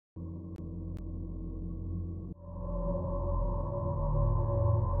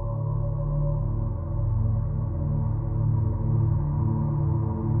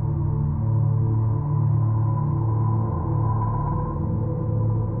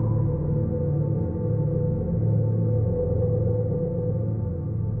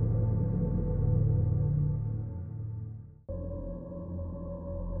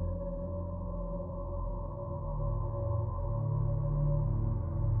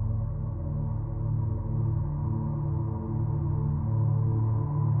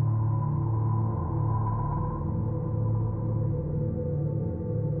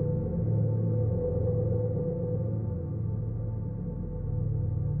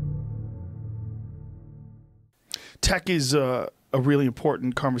tech is a really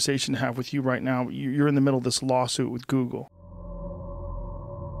important conversation to have with you right now. You're in the middle of this lawsuit with Google.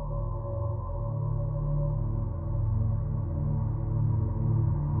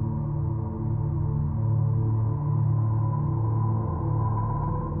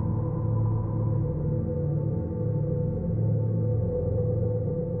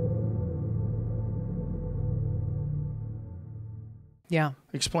 Yeah.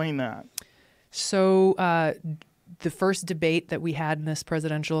 Explain that. So the first debate that we had in this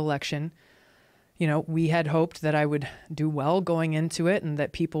presidential election, you know, we had hoped that I would do well going into it and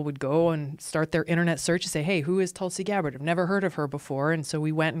that people would go and start their internet search and say, hey, who is Tulsi Gabbard? I've never heard of her before. And so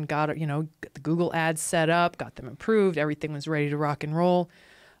we went and got, you know, the Google ads set up, got them approved. Everything was ready to rock and roll.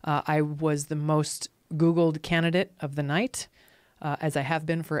 I was the most Googled candidate of the night, as I have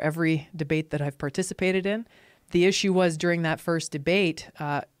been for every debate that I've participated in. The issue was during that first debate,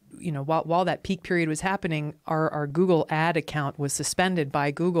 you know, while that peak period was happening, our Google ad account was suspended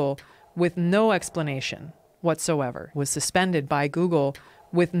by Google with no explanation whatsoever. Was suspended by Google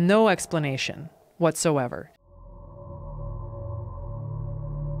with no explanation whatsoever.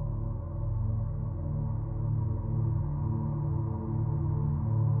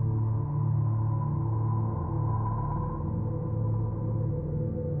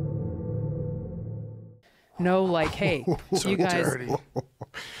 No, like, hey, you guys,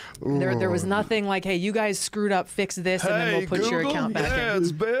 there was nothing like, hey, you guys screwed up, fix this, and then we'll put Google? your account back in. Yeah,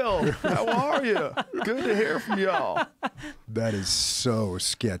 it's Bill. How are you? Good to hear from y'all. That is so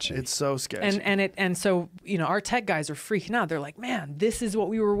sketchy. It's so sketchy. And so, you know, our tech guys are freaking out. They're like, man, this is what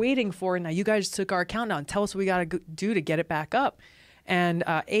we were waiting for. And now you guys took our account down. Tell us what we got to do to get it back up. And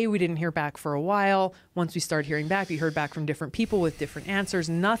we didn't hear back for a while. Once we started hearing back, we heard back from different people with different answers.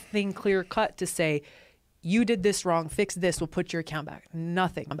 Nothing clear cut to say, you did this wrong, fix this, we'll put your account back.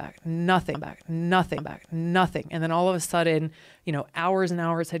 Nothing back, nothing back, nothing back, nothing. And then all of a sudden, you know, hours and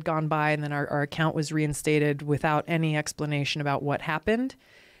hours had gone by, and then our account was reinstated without any explanation about what happened.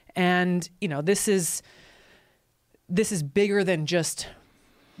 And, you know, this is bigger than just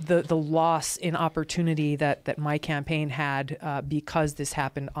the loss in opportunity that my campaign had because this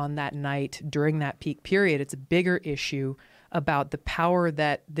happened on that night during that peak period. It's a bigger issue about the power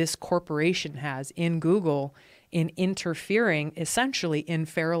that this corporation has in Google in interfering essentially in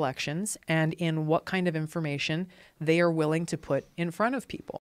fair elections and in what kind of information they are willing to put in front of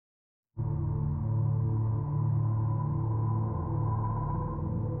people.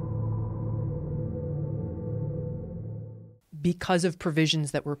 Because of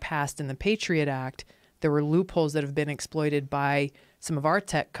provisions that were passed in the Patriot Act, there were loopholes that have been exploited by some of our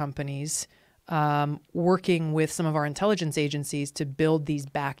tech companies working with some of our intelligence agencies to build these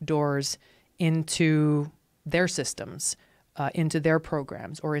back doors into their systems, into their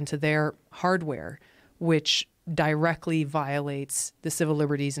programs, or into their hardware, which directly violates the civil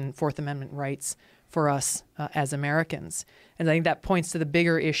liberties and Fourth Amendment rights for us as Americans. And I think that points to the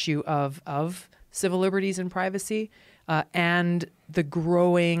bigger issue of civil liberties and privacy and the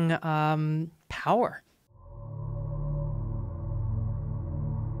growing power.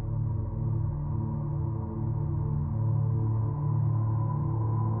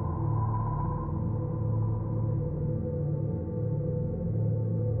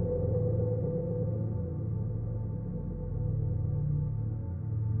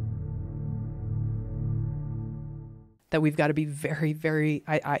 That we've got to be very, very,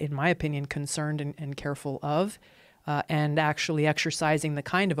 in my opinion, concerned and careful of, and actually exercising the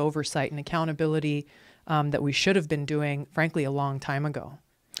kind of oversight and accountability that we should have been doing, frankly, a long time ago.